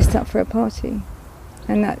 dressed up for a party.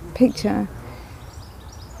 And that picture,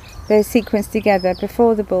 they're sequenced together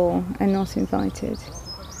before the ball and not invited.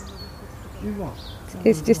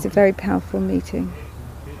 It's just a very powerful meeting.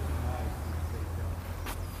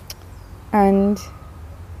 And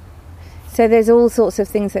so there's all sorts of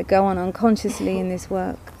things that go on unconsciously in this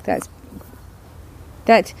work that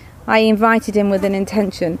I invited him with an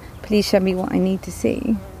intention. Please show me what I need to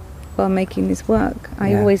see while making this work.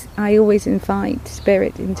 I always invite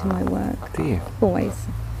spirit into my work. Do you? Always.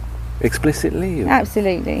 Explicitly? Or?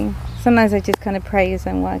 Absolutely. Sometimes I just kind of pray as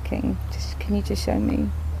I'm working. Can you just show me?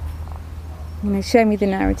 Show me the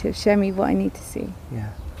narrative. Show me what I need to see. Yeah.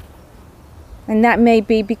 And that may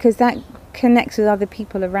be because that connects with other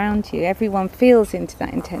people around you. Everyone feels into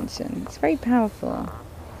that intention. It's very powerful.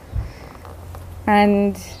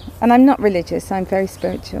 And I'm not religious. I'm very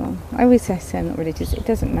spiritual. I always say I'm not religious. It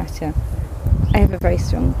doesn't matter. I have a very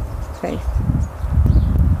strong faith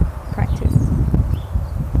practice.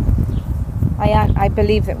 I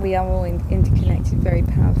believe that we are all interconnected very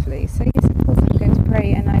powerfully. So yes, of course, I'm going to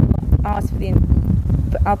pray, and I will ask for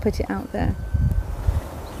but I'll put it out there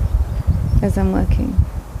as I'm working.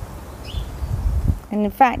 And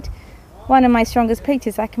in fact, one of my strongest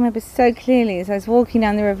pictures I can remember so clearly as I was walking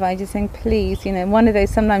down the river, I just saying, please, one of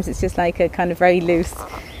those, sometimes it's just like a kind of very loose,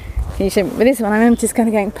 can you show me? But this one, I remember just kind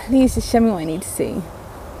of going, please just show me what I need to see.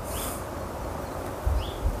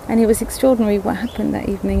 And it was extraordinary what happened that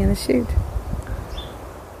evening in the shoot.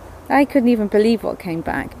 I couldn't even believe what came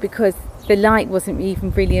back because the light wasn't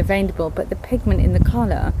even really available, but the pigment in the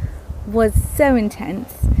colour was so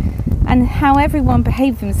intense, and how everyone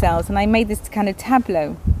behaved themselves, and I made this kind of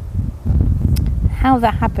tableau. How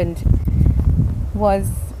that happened was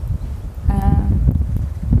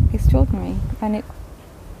extraordinary, and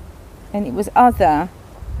it was other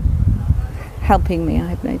helping me, I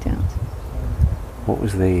have no doubt. What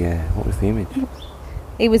was the image?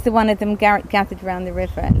 It was the one of them gathered around the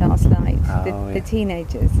river at last night, the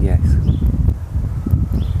teenagers. Yes.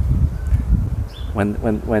 When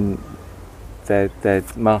they're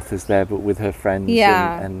Martha's there, but with her friends.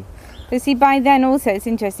 Yeah. And but see, by then also it's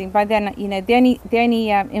interesting. By then, the only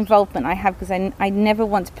involvement I have, because I never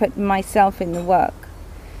want to put myself in the work.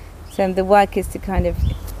 So the work is to kind of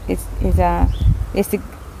is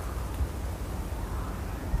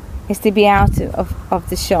to be out of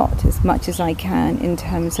the shot as much as I can in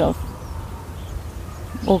terms of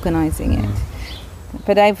organising it.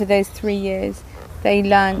 But over those 3 years, they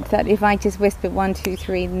learned that if I just whispered 1, 2,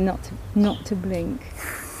 3, not to blink.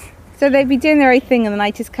 So they'd be doing their own thing, and then I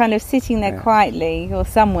just kind of sitting there quietly or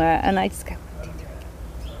somewhere, and I just go 1, 2, 3.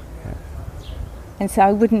 Yeah. And so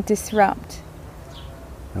I wouldn't disrupt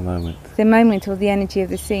the moment or the energy of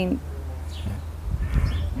the scene.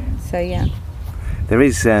 So yeah. There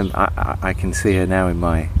is, I can see her now in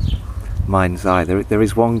my mind's eye. There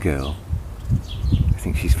is one girl, I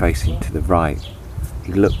think she's facing to the right,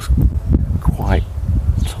 who looks quite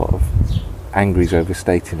sort of angry is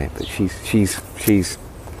overstating it, but she's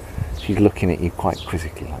looking at you quite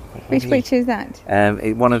quizzically. Like, which picture is that?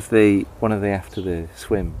 One of the after the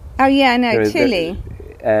swim. Oh yeah, I know, Chili.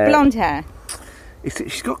 Blonde hair.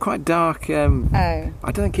 She's got quite dark. I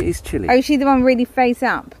don't think it is Chili. Oh, is she the one really face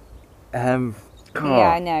up? Yeah,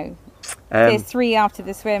 I know. There's 3 after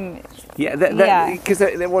the swim. Yeah, because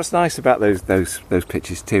what's nice about those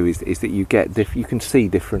pictures too is that you get you can see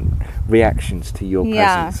different reactions to your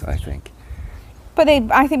presence. I think. But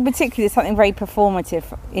I think particularly there's something very performative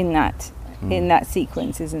in that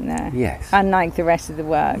sequence, isn't there? Yes. Unlike the rest of the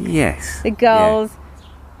work. Yes. The girls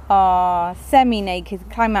are semi-naked,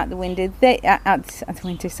 climb out the window. Out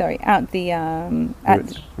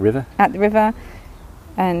the river,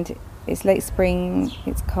 and it's late spring,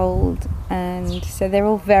 it's cold, and so they're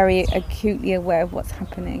all very acutely aware of what's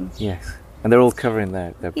happening. Yes, and they're all covering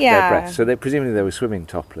their breasts, so presumably they were swimming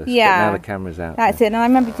topless, but now the camera's out. That's it, and I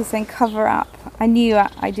remember just saying cover up. I knew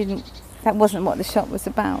that wasn't what the shot was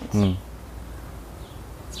about.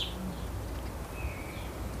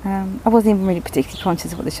 I wasn't even really particularly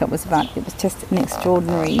conscious of what the shot was about. It was just an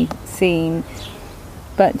extraordinary scene,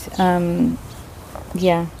 but I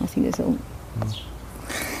think it's all...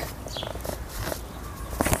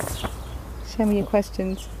 Show me your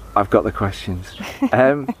questions. I've got the questions.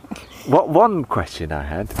 One question I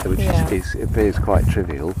had, which appears quite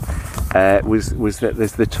trivial, was that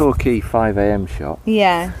there's the Torquay 5 a.m. shot.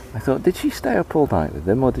 Yeah. I thought, did she stay up all night with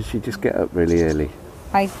them, or did she just get up really early?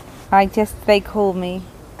 They called me.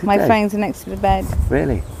 My phones are next to the bed.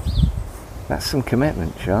 Really? That's some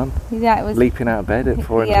commitment, Sian. Yeah, it was. Leaping out of bed at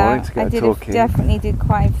 4 in the morning to go to Torquay. Definitely did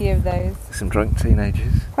quite a few of those. Some drunk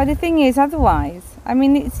teenagers. But the thing is, otherwise, I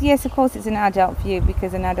mean, of course it's an adult view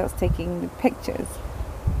because an adult's taking the pictures.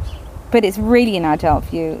 But it's really an adult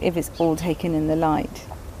view if it's all taken in the light.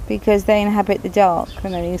 Because they inhabit the dark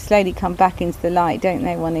and then they slowly come back into the light, don't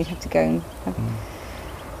they, when they have to go and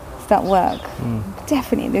start work.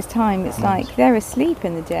 Definitely at this time, it's like they're asleep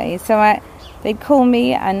in the day. So they'd call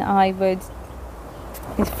me and I would...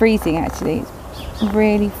 It's freezing, actually. It's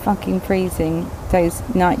really fucking freezing, those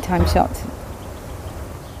nighttime shots.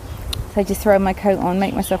 So I just throw my coat on,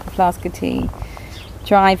 make myself a flask of tea,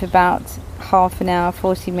 drive about half an hour,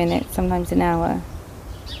 40 minutes, sometimes an hour.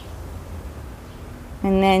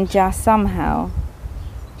 And then just somehow,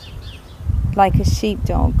 like a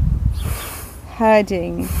sheepdog,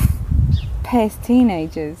 herding pissed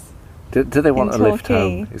teenagers. Do they want a lift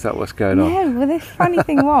home? Is that what's going on? No, well the funny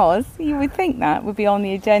thing was, you would think that would be on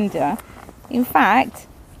the agenda. In fact,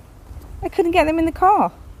 I couldn't get them in the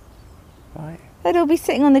car. Right. They'd all be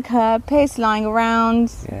sitting on the curb, piss lying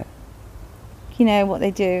around. Yeah. You know what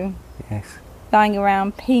they do. Yes. Lying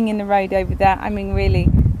around, peeing in the road over there. I mean, really.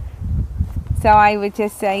 So I would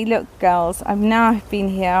just say, look, girls, I've now been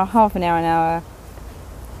here half an hour.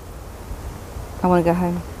 I want to go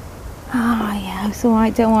home. Oh, yeah, it's all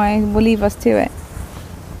right, don't worry, we'll leave us to it.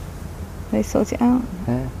 They sort it out.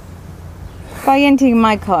 Yeah. By emptying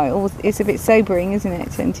my car, it's a bit sobering, isn't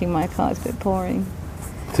it? Emptying my car, it's a bit boring.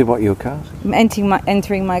 To what, your cars?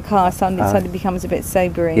 Entering my car suddenly becomes a bit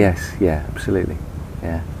sobering. Yes, yeah, absolutely.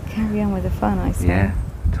 Yeah. Carry on with the fun, I say. Yeah.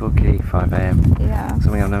 Torquay, 5 a.m. Yeah.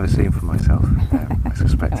 Something I've never seen for myself. I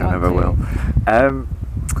suspect I never will.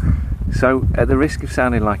 So, at the risk of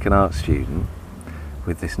sounding like an art student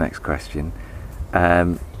with this next question,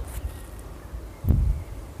 I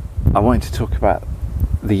wanted to talk about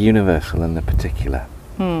the universal and the particular.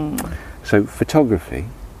 So, photography,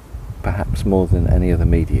 perhaps more than any other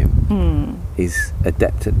medium, is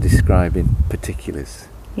adept at describing particulars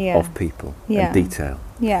of people and detail.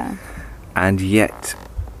 Yeah. And yet,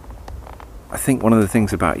 I think one of the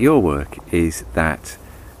things about your work is that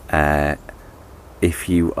if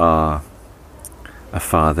you are a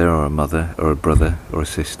father or a mother or a brother or a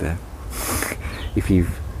sister, if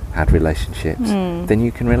you've had relationships, then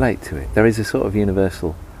you can relate to it. There is a sort of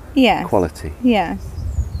universal quality to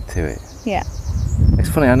it. Yeah. It's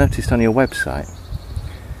funny, I noticed on your website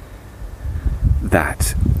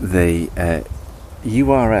that the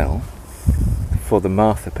URL for the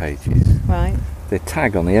Martha pages, Right. the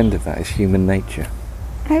tag on the end of that is human nature.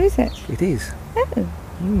 How is it? It is. Oh.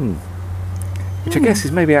 Which I guess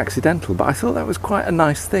is maybe accidental, but I thought that was quite a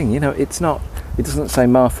nice thing. You know, it doesn't say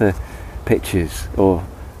Martha pictures, or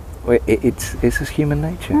it's just human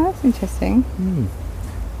nature. Oh, that's interesting.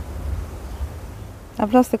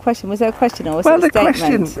 I've lost the question. Was there a question or was Well, it a the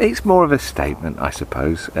statement? question, it's more of a statement, I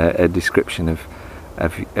suppose, a description of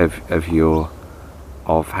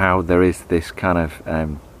how there is this kind of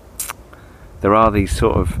there are these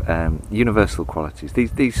sort of universal qualities,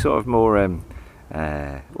 these sort of more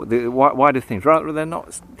the wider things. Rather, they're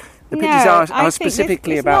not. The pictures are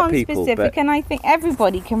specifically about people, but and I think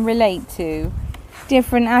everybody can relate to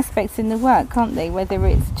different aspects in the work, can't they? Whether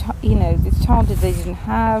it's this childhood they didn't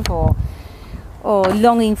have, or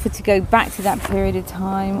longing to go back to that period of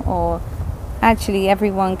time, or actually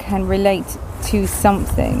everyone can relate to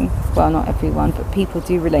something. Well, not everyone, but people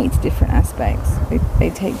do relate to different aspects. They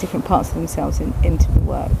take different parts of themselves into the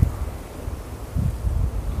work.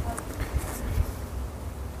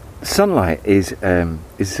 Sunlight is a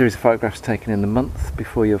series of photographs taken in the month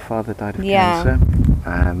before your father died of cancer.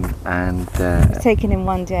 It's taken in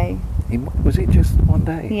one day. Was it just one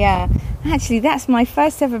day? Yeah. Actually, that's my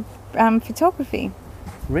first ever photography.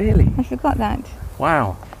 Really? I forgot that.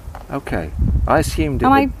 Wow. Okay. I assumed it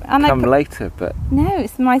would come later, but... No,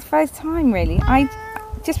 it's my first time, really.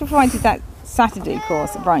 Just before I did that Saturday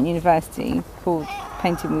course at Brighton University called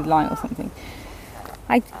Painting with Light or something,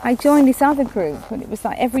 I joined this other group, and it was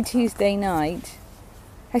like every Tuesday night.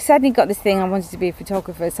 I suddenly got this thing, I wanted to be a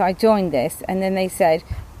photographer, so I joined this, and then they said,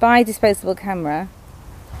 buy a disposable camera.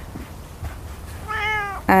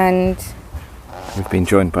 And... We've been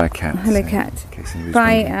joined by a cat. Hello, cat.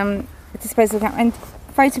 Buy a disposable camera and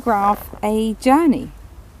photograph a journey.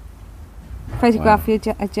 Photograph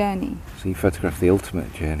a journey. So you photographed the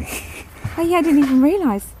ultimate journey. Oh yeah, I didn't even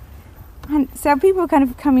realise. And so people were kind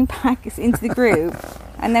of coming back into the group,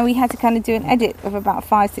 and then we had to kind of do an edit of about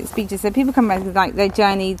 5-6 speeches. So people come back with like their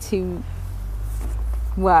journey to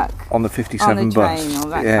work on the 57 on the bus, train, or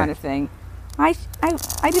that kind of thing. I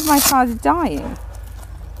did my father dying,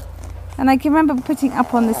 and I can remember putting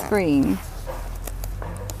up on the screen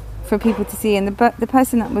for people to see. And the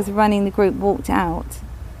person that was running the group walked out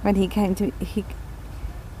when he came to. He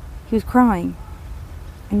was crying,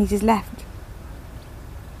 and he just left.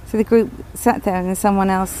 So the group sat there, and then someone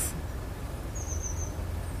else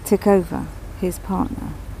took over, his partner.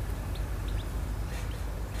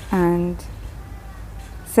 And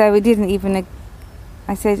so it didn't even...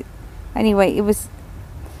 I said... Anyway, it was...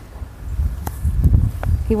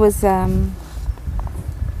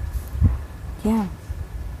 Yeah.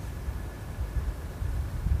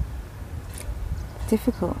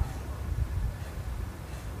 difficult.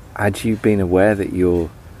 Had you been aware that your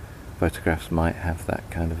photographs might have that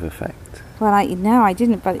kind of effect? Well, I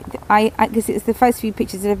didn't, but because it's the first few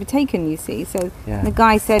pictures I'd ever taken, you see. So the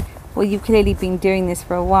guy said, well, you've clearly been doing this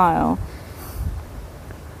for a while.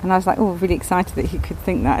 And I was like, oh, really excited that he could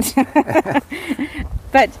think that.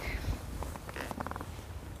 But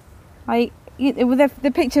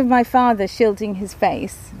the picture of my father shielding his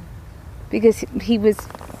face, because he was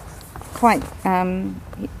quite,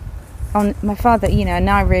 my father,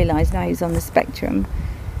 now I realise now he's on the spectrum,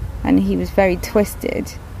 and he was very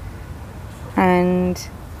twisted. And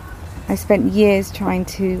I spent years trying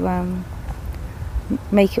to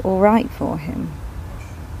make it all right for him,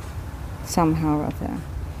 somehow or other.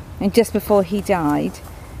 And just before he died,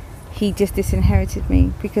 he just disinherited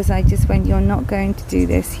me, because I just went, you're not going to do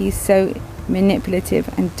this. He's so manipulative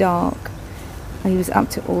and dark. He was up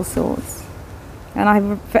to all sorts.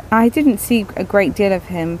 And I didn't see a great deal of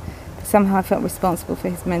him, but somehow I felt responsible for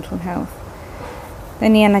his mental health.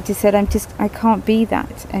 In the end, I just said, I can't be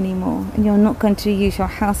that anymore, and you're not going to use your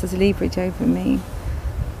house as leverage over me.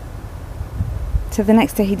 So the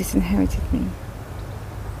next day he disinherited me.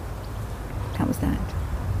 That was that.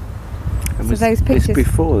 And so those pictures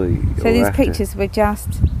before these pictures were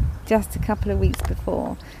just a couple of weeks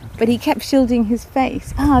before. Okay. But he kept shielding his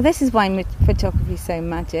face. This is why photography is so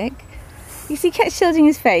magic. You see, he kept shielding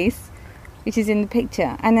his face, which is in the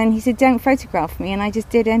picture, and then he said, don't photograph me, and I just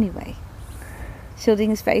did anyway, shielding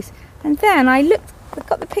his face. And then I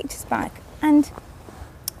got the pictures back, and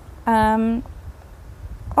on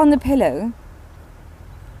the pillow,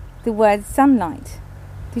 the word sunlight.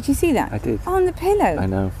 Did you see that? I did. On the pillow. I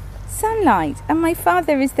know. Sunlight. And my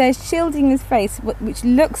father is there shielding his face, which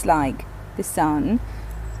looks like the sun,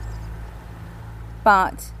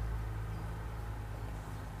 but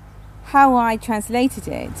how I translated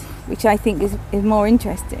it, which I think is more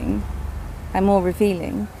interesting and more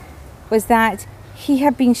revealing, was that he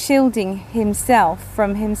had been shielding himself,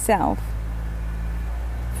 from his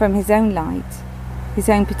own light, his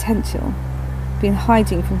own potential, been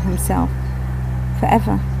hiding from himself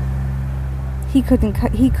forever. He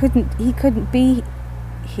couldn't be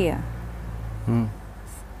here. And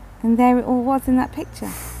there it all was in that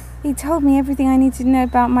picture. He told me everything I needed to know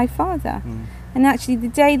about my father. And actually the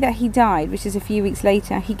day that he died, which is a few weeks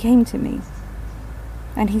later, he came to me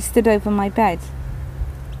and he stood over my bed.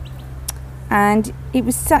 And it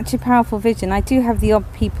was such a powerful vision. I do have the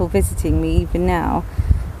odd people visiting me even now.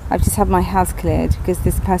 I've just had my house cleared because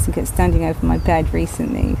this person kept standing over my bed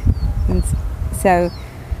recently. And so,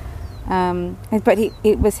 but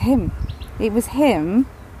it was him. It was him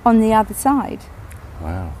on the other side.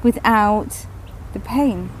 Wow. Without the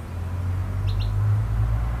pain.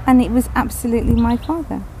 And it was absolutely my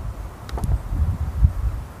father.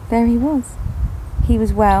 There he was. He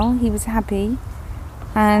was well, he was happy,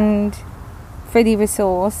 and fully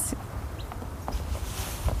resourced.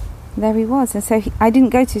 There he was. And so I didn't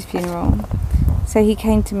go to his funeral, so he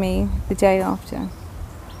came to me the day after.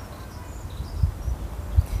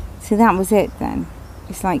 So that was it then.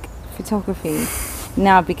 It's like photography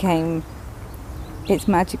now it's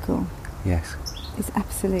magical. Yes. It's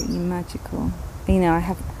absolutely magical. I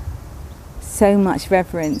have so much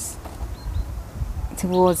reverence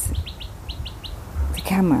towards the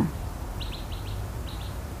camera.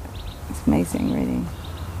 It's amazing, really.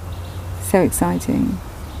 So exciting.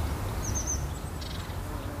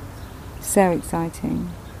 So exciting.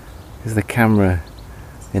 Because the camera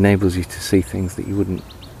enables you to see things that you wouldn't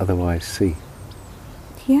otherwise see.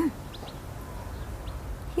 Yeah.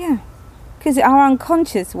 Yeah. Because our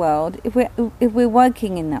unconscious world, if we're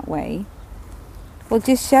working in that way, will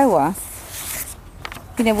just show us,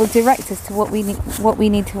 will direct us to what we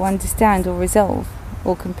need to understand or resolve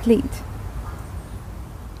or complete.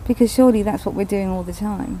 Because surely that's what we're doing all the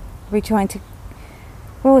time. We're trying to,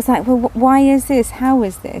 it's like, why is this? How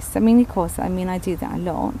is this? Of course, I do that a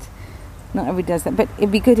lot. Not everybody does that, but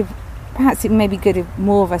it'd be good perhaps it may be good if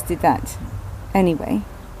more of us did that anyway,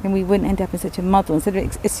 and we wouldn't end up in such a muddle, instead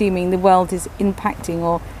of assuming the world is impacting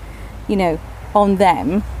or, on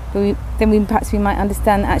them. Perhaps we might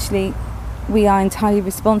understand that actually we are entirely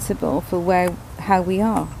responsible for how we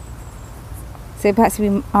are. So perhaps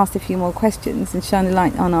if we asked a few more questions and shine a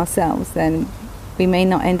light on ourselves, then we may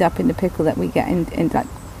not end up in the pickle that we get in like,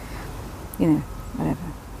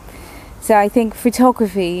 whatever. So I think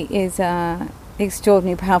photography is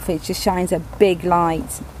extraordinarily powerful. It just shines a big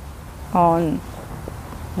light on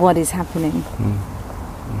what is happening.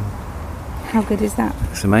 How good is that?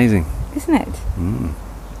 It's amazing. Isn't it?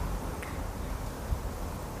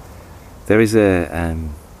 There is a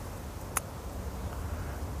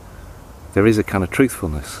there is a kind of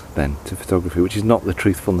truthfulness then to photography, which is not the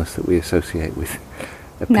truthfulness that we associate with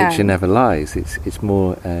a picture never lies. It's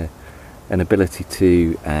more an ability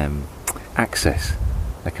to access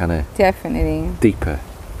a kind of definitely deeper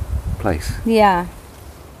place. Yeah.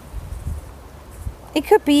 It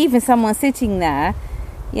could be even someone sitting there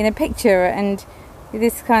in a picture and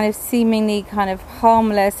this kind of seemingly kind of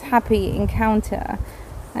harmless, happy encounter,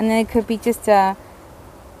 and then it could be just a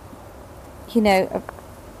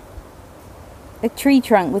tree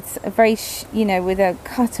trunk with a very with a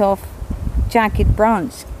cut off jagged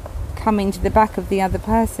branch coming to the back of the other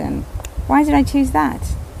person. Why did I choose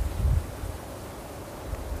that?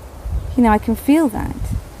 I can feel that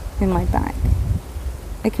in my back.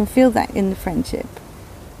 I can feel that in the friendship.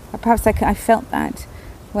 Perhaps I felt that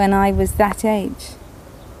when I was that age,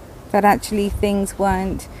 that actually things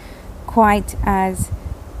weren't quite as,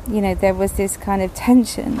 there was this kind of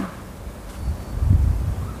tension.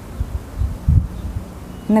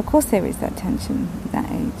 And of course there is that tension at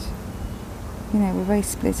that age. We're very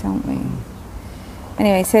split, aren't we?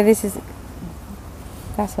 Anyway, so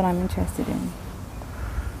that's what I'm interested in.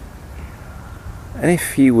 And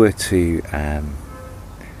if you were to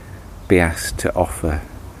be asked to offer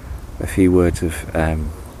a few words of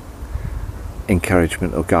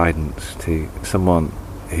encouragement or guidance to someone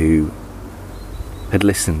who had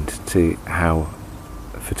listened to how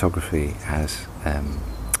photography has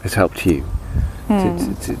helped you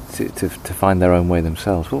to find their own way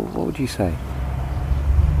themselves, what would you say?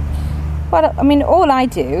 Well, I mean, all I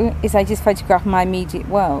do is I just photograph my immediate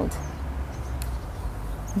world.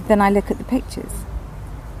 Then I look at the pictures.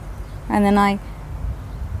 And then I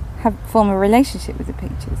form a relationship with the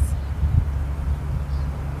pictures.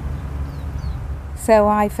 So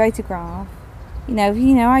I photograph.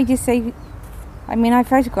 I just say, I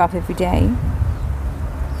photograph every day.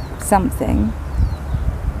 Something.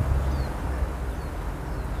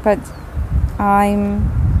 But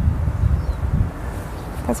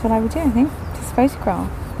that's what I would do, I think. Just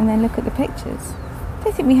photograph and then look at the pictures. I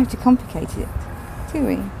don't think we have to complicate it, do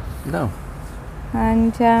we? No.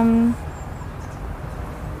 And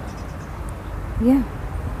yeah.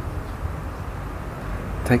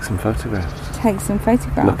 Take some photographs.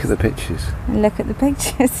 Look at the pictures. And look at the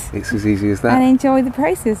pictures. It's as easy as that. And enjoy the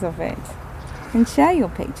process of it. And share your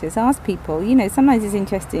pictures. Ask people. Sometimes it's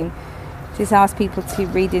interesting. Just ask people to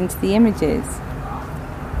read into the images.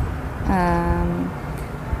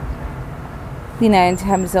 In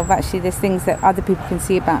terms of actually there's things that other people can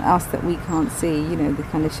see about us that we can't see, the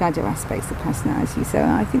kind of shadow aspects of personality. So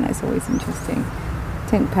I think that's always interesting. I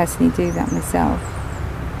don't personally do that myself.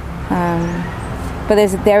 But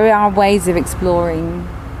there are ways of exploring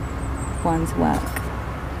one's work.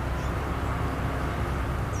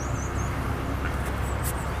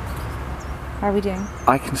 How are we doing?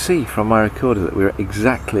 I can see from my recorder that we're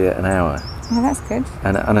exactly at an hour. Oh, that's good.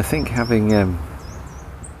 And I think having...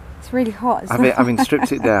 it's really hot. Having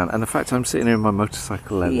stripped it down, and the fact I'm sitting here in my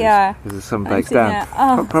motorcycle leathers as the sun bakes down,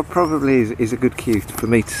 probably is a good cue for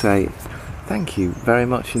me to say thank you very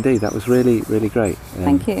much indeed. That was really, really great.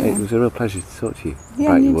 Thank you. It was a real pleasure to talk to you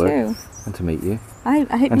about your work and to meet you. I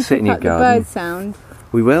hope and you sit in pick your up garden. The bird sound.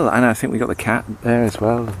 We will, and I think we got the cat there as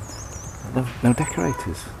well. No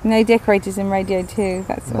decorators. No decorators in Radio 2.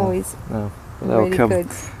 That's always really good.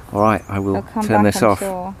 All right, I will turn this off.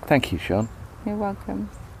 Sure. Thank you, Sian. You're welcome.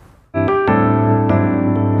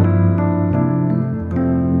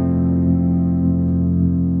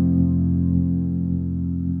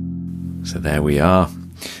 So there we are.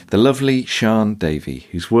 The lovely Sian Davey,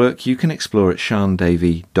 whose work you can explore at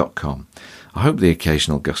siandavey.com. I hope the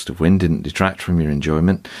occasional gust of wind didn't detract from your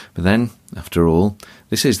enjoyment, but then, after all,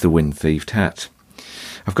 this is the Wind-Thieved Hat.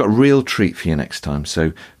 I've got a real treat for you next time,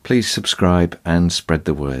 so please subscribe and spread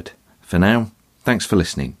the word. For now, thanks for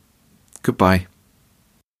listening. Goodbye.